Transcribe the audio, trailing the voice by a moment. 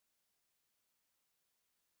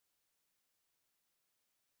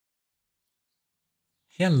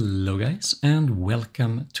Hello guys, and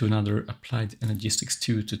welcome to another Applied Energistics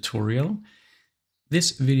 2 tutorial.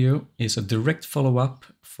 This video is a direct follow-up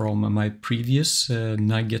from my previous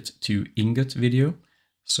Nugget-to-Ingot video.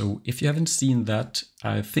 So if you haven't seen that,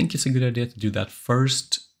 I think it's a good idea to do that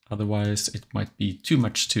first, otherwise it might be too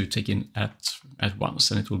much to take in at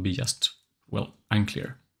once and it will be just, well,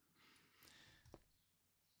 unclear.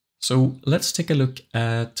 So let's take a look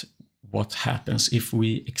at what happens if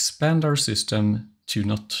we expand our system to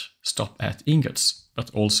not stop at ingots, but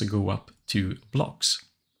also go up to blocks.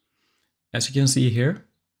 As you can see here,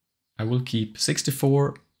 I will keep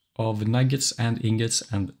 64 of nuggets and ingots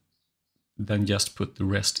and then just put the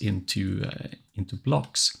rest into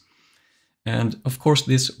blocks. And of course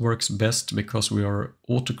this works best because we are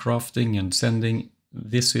auto-crafting and sending.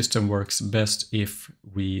 This system works best if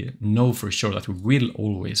we know for sure that we will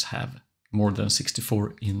always have more than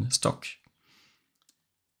 64 in stock.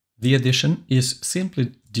 The addition is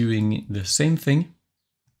simply doing the same thing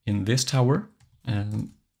in this tower.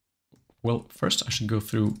 Well, first I should go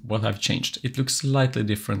through what I've changed. It looks slightly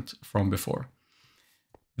different from before.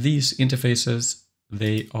 These interfaces,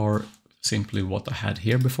 they are simply what I had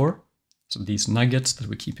here before. So these nuggets that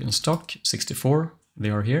we keep in stock, 64,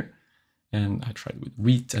 they are here. And I tried with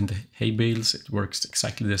wheat and hay bales, it works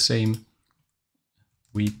exactly the same.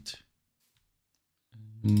 Wheat,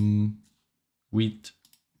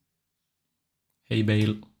 hay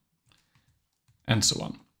bale, and so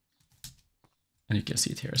on. And you can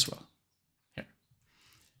see it here as well. Here.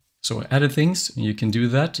 So I added things, and you can do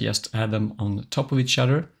that, just add them on top of each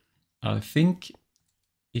other. I think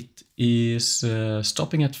it is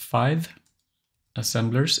stopping at 5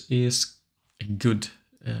 assemblers is a good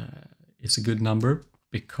it's a good number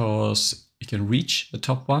because you can reach the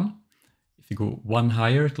top one. If you go one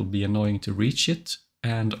higher, it will be annoying to reach it,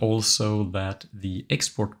 and also that the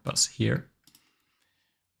export bus here,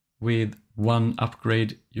 with one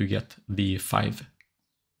upgrade, you get the 5.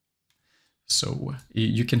 So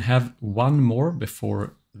you can have one more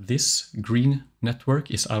before this green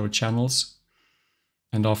network is out of channels.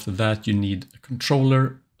 And after that, you need a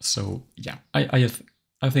controller. So yeah, I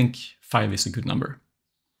think 5 is a good number.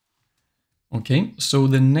 Okay, so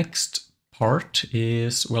the next part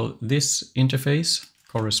is, well, this interface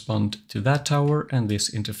corresponds to that tower and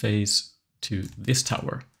this interface to this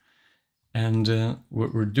tower. And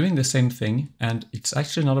we're doing the same thing, and it's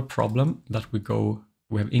actually not a problem that we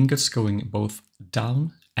have ingots going both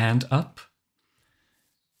down and up,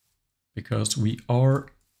 because we are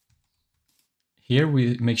here,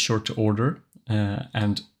 we make sure to order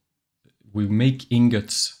and we make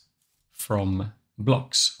ingots from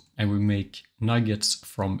blocks and we make nuggets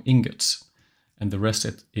from ingots, and the rest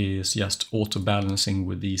is just auto balancing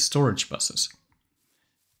with these storage buses.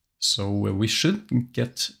 So we shouldn't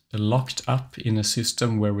get locked up in a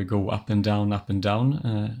system where we go up and down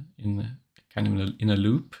in kind of in a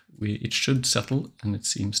loop. It should settle, and it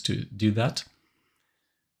seems to do that.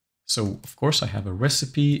 So of course I have a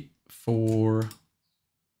recipe for,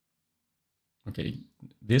 okay,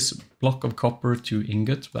 this block of copper to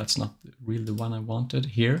ingot. That's not really the one I wanted.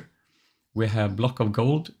 Here we have block of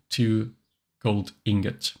gold to gold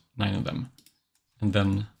ingot, 9 of them. And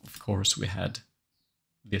then of course we had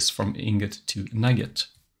this from ingot to nugget.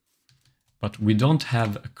 But we don't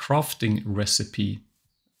have a crafting recipe,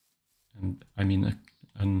 and I mean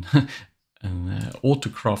an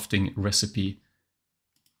auto-crafting recipe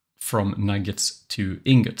from nuggets to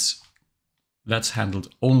ingots. That's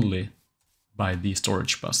handled only by the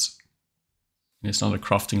storage bus. And it's not a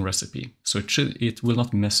crafting recipe, so it will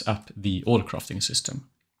not mess up the auto-crafting system.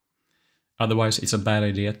 Otherwise, it's a bad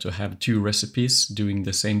idea to have 2 recipes doing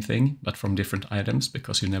the same thing, but from different items,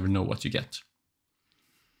 because you never know what you get.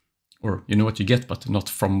 Or you know what you get, but not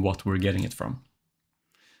from what we're getting it from.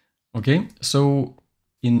 Okay, so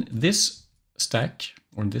in this stack,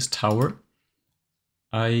 or in this tower,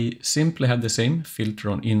 I simply have the same filter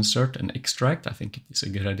on insert and extract. I think it is a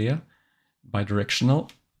good idea. Bidirectional.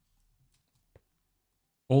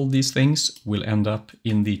 All these things will end up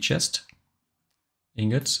in the chest.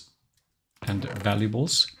 Ingots and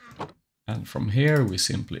valuables, and from here we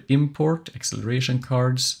simply import acceleration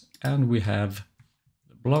cards, and we have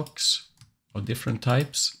the blocks of different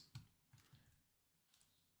types,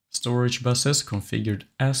 storage buses configured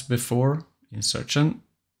as before, insertion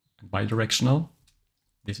and bidirectional.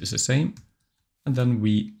 This is the same, and then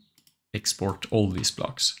we export all these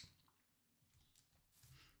blocks.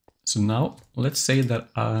 So now let's say that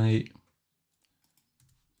I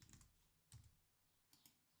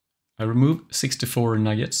remove 64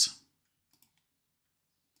 nuggets.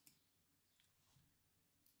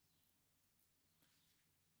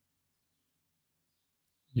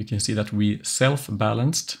 you can see that we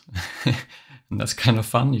self-balanced, and that's kind of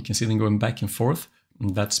fun. You can see them going back and forth.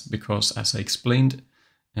 And that's because, as I explained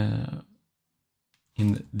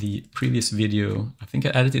in the previous video, I think I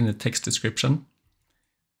added in the text description.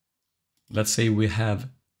 Let's say we have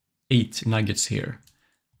 8 nuggets here,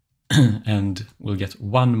 and we'll get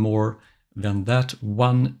 1 more. Then that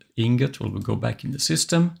 1 ingot will go back in the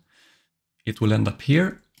system. It will end up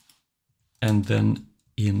here, and then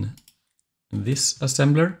in this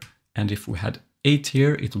assembler. And if we had 8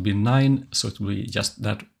 here, it will be 9, so it will be just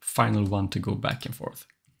that final one to go back and forth.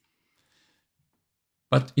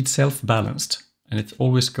 But it's self-balanced, and it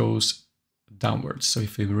always goes downwards. So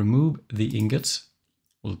if we remove the ingots,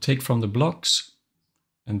 we'll take from the blocks,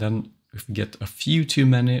 and then if we get a few too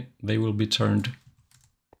many, they will be turned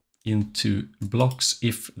into blocks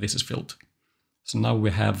if this is filled. So now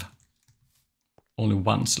we have only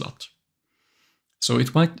 1 slot. So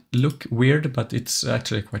it might look weird, but it's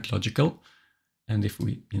actually quite logical. And if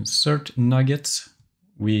we insert nuggets,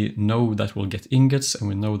 we know that we'll get ingots, and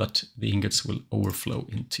we know that the ingots will overflow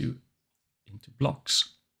into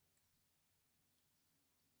blocks.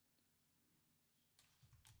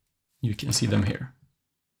 You can see them here,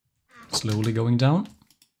 slowly going down.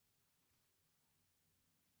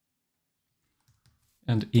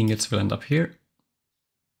 And ingots will end up here.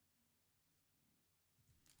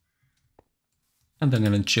 And then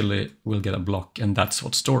eventually we'll get a block, and that's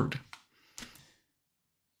what's stored.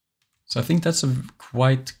 So I think that's a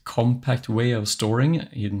quite compact way of storing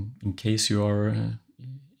in case you are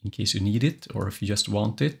in case you need it, or if you just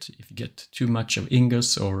want it. If you get too much of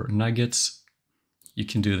ingots or nuggets, you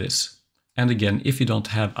can do this. And again, if you don't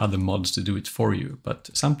have other mods to do it for you, but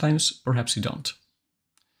sometimes perhaps you don't.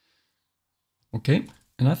 Okay,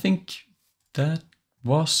 and I think that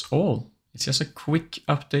was all. It's just a quick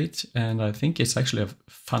update, and I think it's actually a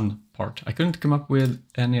fun part. I couldn't come up with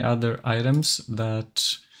any other items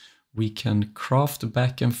that we can craft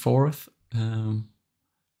back and forth,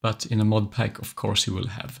 but in a mod pack, of course, you will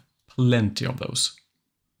have plenty of those.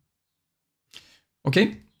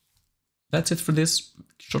 Okay, that's it for this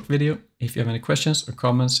short video. If you have any questions or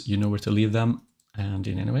comments, you know where to leave them. And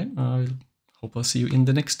in any way, I hope I'll see you in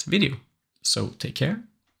the next video. So take care,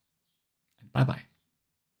 and bye-bye.